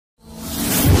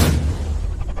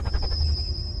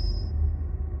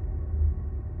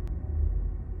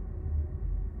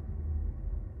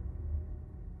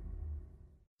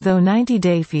Though 90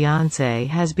 Day Fiancé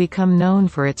has become known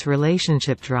for its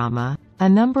relationship drama, a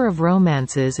number of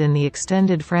romances in the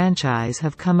extended franchise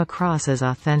have come across as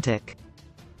authentic.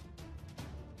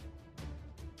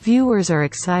 Viewers are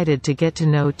excited to get to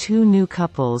know two new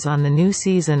couples on the new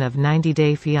season of 90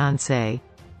 Day Fiancé.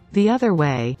 The other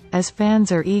way, as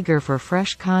fans are eager for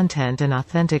fresh content and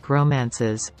authentic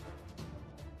romances.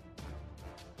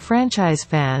 Franchise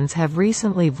fans have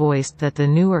recently voiced that the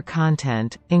newer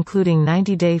content, including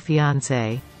 90 Day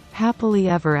Fiancé, Happily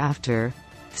Ever After,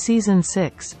 Season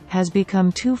 6, has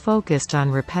become too focused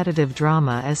on repetitive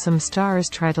drama as some stars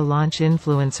try to launch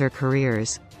influencer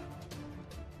careers.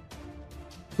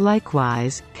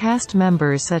 Likewise, cast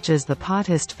members such as the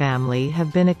Pothist family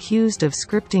have been accused of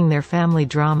scripting their family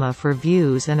drama for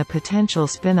views and a potential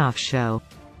spin-off show.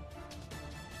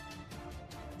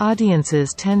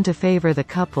 Audiences tend to favor the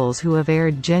couples who have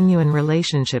aired genuine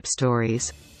relationship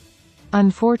stories.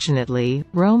 Unfortunately,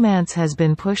 romance has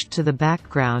been pushed to the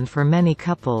background for many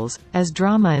couples, as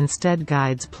drama instead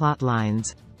guides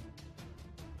plotlines.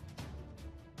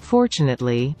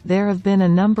 Fortunately, there have been a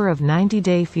number of 90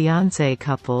 Day Fiancé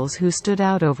couples who stood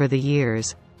out over the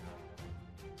years.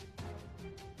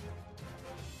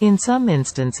 In some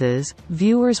instances,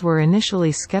 viewers were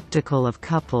initially skeptical of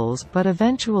couples but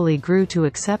eventually grew to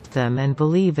accept them and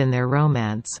believe in their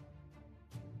romance.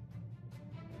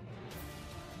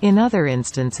 In other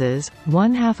instances,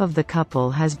 one half of the couple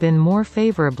has been more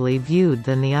favorably viewed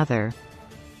than the other.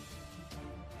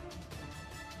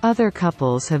 Other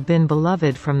couples have been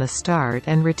beloved from the start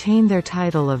and retain their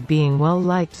title of being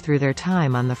well-liked through their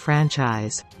time on the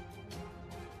franchise.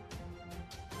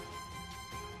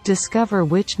 Discover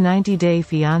which 90 Day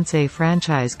Fiancé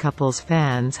franchise couples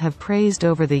fans have praised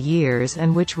over the years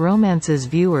and which romances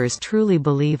viewers truly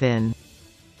believe in.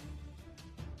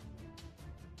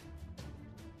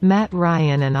 Matt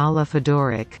Ryan and Alla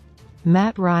Fedoruk.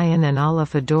 Matt Ryan and Alla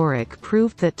Fedoruk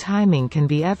proved that timing can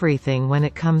be everything when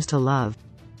it comes to love.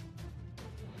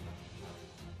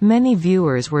 Many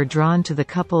viewers were drawn to the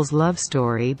couple's love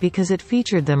story because it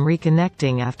featured them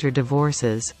reconnecting after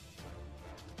divorces.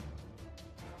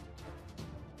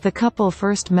 The couple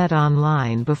first met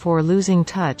online before losing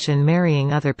touch and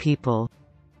marrying other people.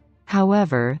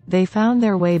 However, they found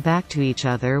their way back to each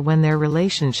other when their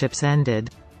relationships ended.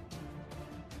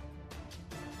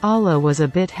 Alla was a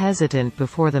bit hesitant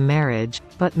before the marriage,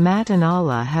 but Matt and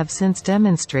Alla have since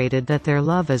demonstrated that their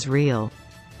love is real.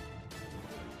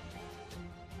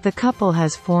 The couple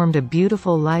has formed a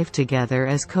beautiful life together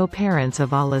as co-parents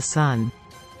of Alla's son.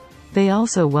 They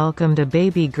also welcomed a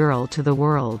baby girl to the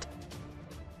world.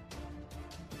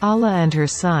 Alla and her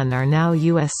son are now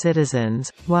U.S.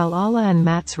 citizens, while Alla and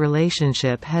Matt's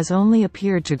relationship has only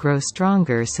appeared to grow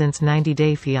stronger since 90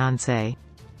 Day Fiancé.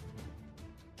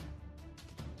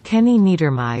 Kenny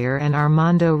Niedermeyer and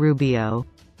Armando Rubio.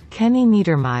 Kenny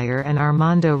Niedermeyer and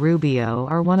Armando Rubio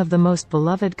are one of the most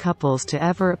beloved couples to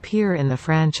ever appear in the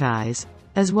franchise,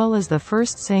 as well as the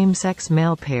first same-sex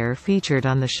male pair featured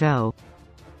on the show.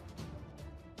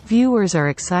 Viewers are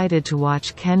excited to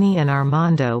watch Kenny and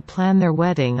Armando plan their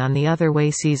wedding on The Other Way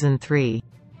Season 3.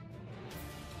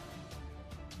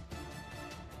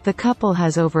 The couple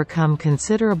has overcome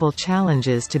considerable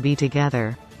challenges to be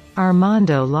together.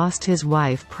 Armando lost his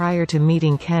wife prior to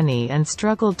meeting Kenny and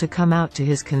struggled to come out to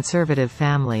his conservative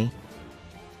family.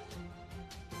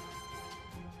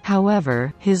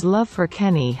 However, his love for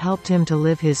Kenny helped him to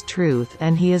live his truth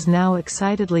and he is now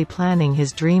excitedly planning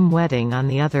his dream wedding on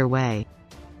The Other Way.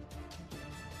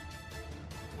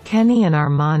 Kenny and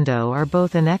Armando are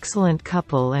both an excellent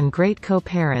couple and great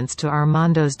co-parents to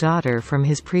Armando's daughter from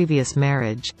his previous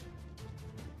marriage.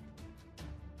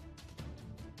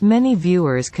 Many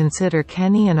viewers consider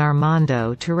Kenny and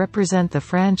Armando to represent the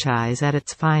franchise at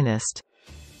its finest.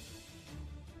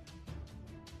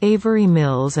 Avery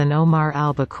Mills and Omar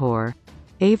Albacore.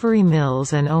 Avery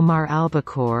Mills and Omar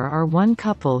Albacore are one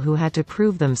couple who had to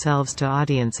prove themselves to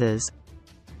audiences.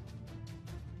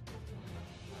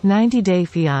 90 Day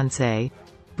Fiancé.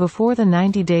 Before the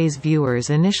 90 Days, viewers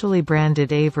initially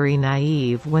branded Avery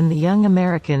naive when the young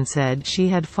American said she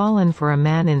had fallen for a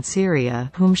man in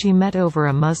Syria whom she met over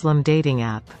a Muslim dating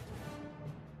app.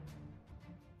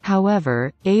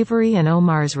 However, Avery and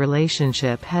Omar's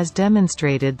relationship has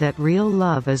demonstrated that real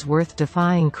love is worth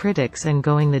defying critics and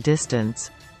going the distance.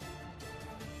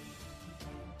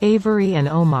 Avery and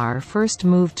Omar first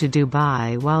moved to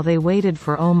Dubai while they waited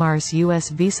for Omar's U.S.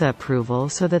 visa approval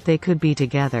so that they could be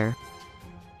together.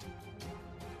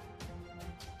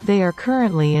 They are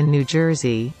currently in New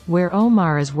Jersey, where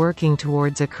Omar is working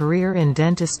towards a career in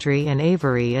dentistry and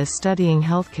Avery is studying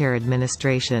healthcare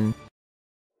administration.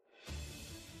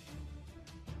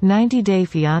 90 Day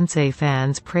Fiancé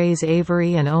fans praise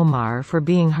Avery and Omar for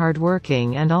being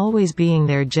hardworking and always being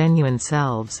their genuine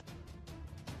selves.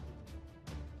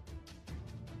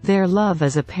 Their love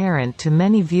is apparent to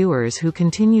many viewers who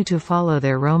continue to follow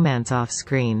their romance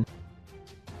off-screen.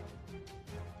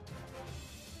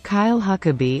 Kyle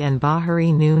Huckabee and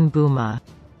Bahari Noon Booma.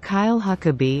 Kyle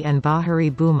Huckabee and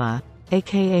Bahari Booma,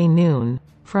 aka Noon,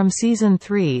 from Season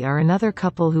 3 are another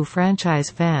couple who franchise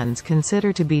fans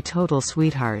consider to be total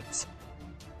sweethearts.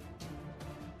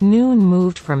 Noon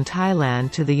moved from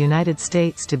Thailand to the United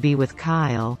States to be with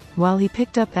Kyle, while he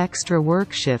picked up extra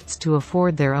work shifts to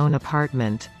afford their own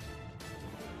apartment.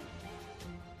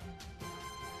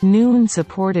 Noon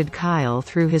supported Kyle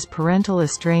through his parental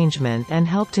estrangement and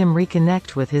helped him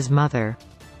reconnect with his mother.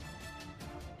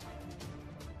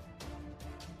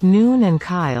 Noon and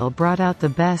Kyle brought out the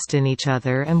best in each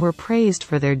other and were praised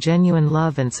for their genuine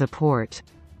love and support.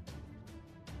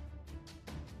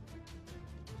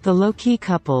 The low-key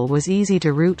couple was easy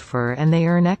to root for, and they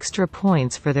earn extra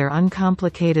points for their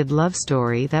uncomplicated love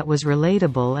story that was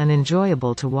relatable and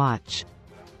enjoyable to watch.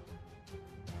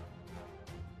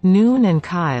 Noon and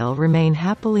Kyle remain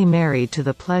happily married to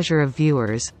the pleasure of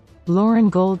viewers,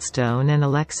 Lauren Goldstone and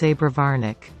Alexei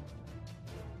Bravarnik.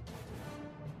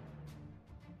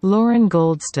 Lauren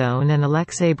Goldstone and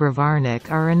Alexei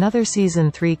Bravarnik are another Season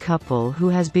 3 couple who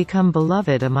has become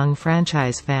beloved among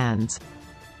franchise fans.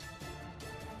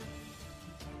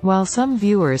 While some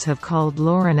viewers have called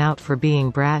Lauren out for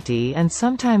being bratty and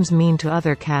sometimes mean to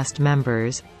other cast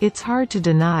members, it's hard to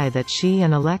deny that she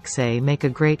and Alexei make a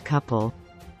great couple.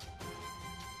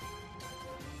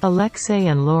 Alexei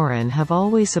and Lauren have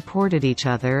always supported each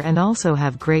other and also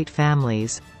have great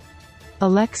families.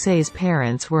 Alexei's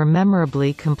parents were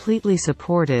memorably completely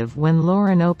supportive when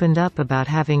Lauren opened up about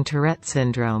having Tourette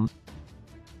syndrome.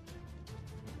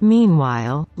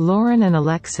 Meanwhile, Lauren and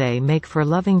Alexei make for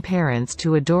loving parents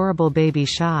to adorable baby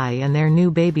Shai and their new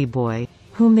baby boy,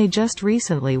 whom they just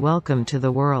recently welcomed to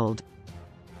the world.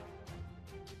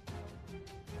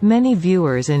 Many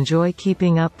viewers enjoy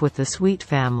keeping up with the sweet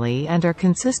family and are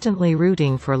consistently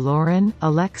rooting for Lauren,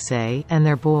 Alexei, and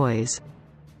their boys.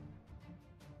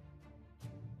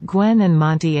 Gwen and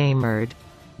Monty Amerd.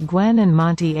 Gwen and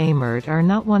Monty Amerd are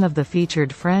not one of the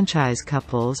featured franchise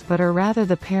couples but are rather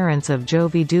the parents of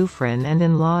Jovi Dufresne and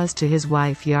in-laws to his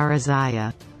wife Yara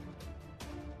Zaya.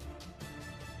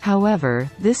 However,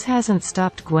 this hasn't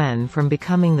stopped Gwen from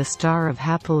becoming the star of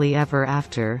Happily Ever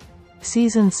After,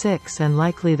 Season 6, and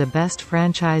likely the best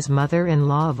franchise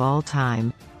mother-in-law of all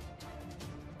time.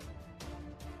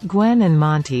 Gwen and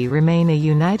Monty remain a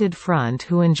united front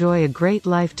who enjoy a great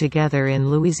life together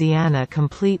in Louisiana,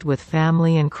 complete with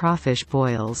family and crawfish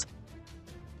boils.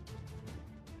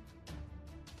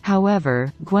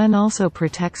 However, Gwen also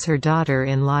protects her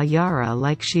daughter-in-law Yara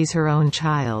like she's her own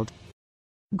child.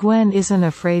 Gwen isn't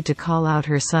afraid to call out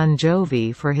her son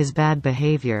Jovi for his bad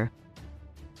behavior.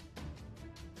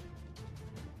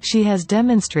 She has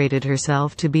demonstrated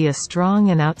herself to be a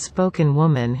strong and outspoken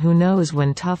woman who knows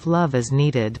when tough love is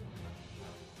needed.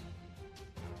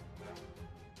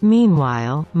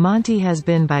 Meanwhile, Monty has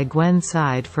been by Gwen's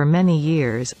side for many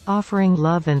years, offering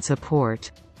love and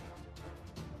support.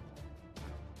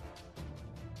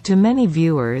 To many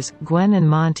viewers, Gwen and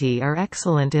Monty are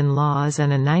excellent in-laws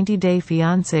and a 90 Day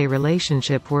Fiancé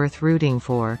relationship worth rooting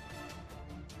for.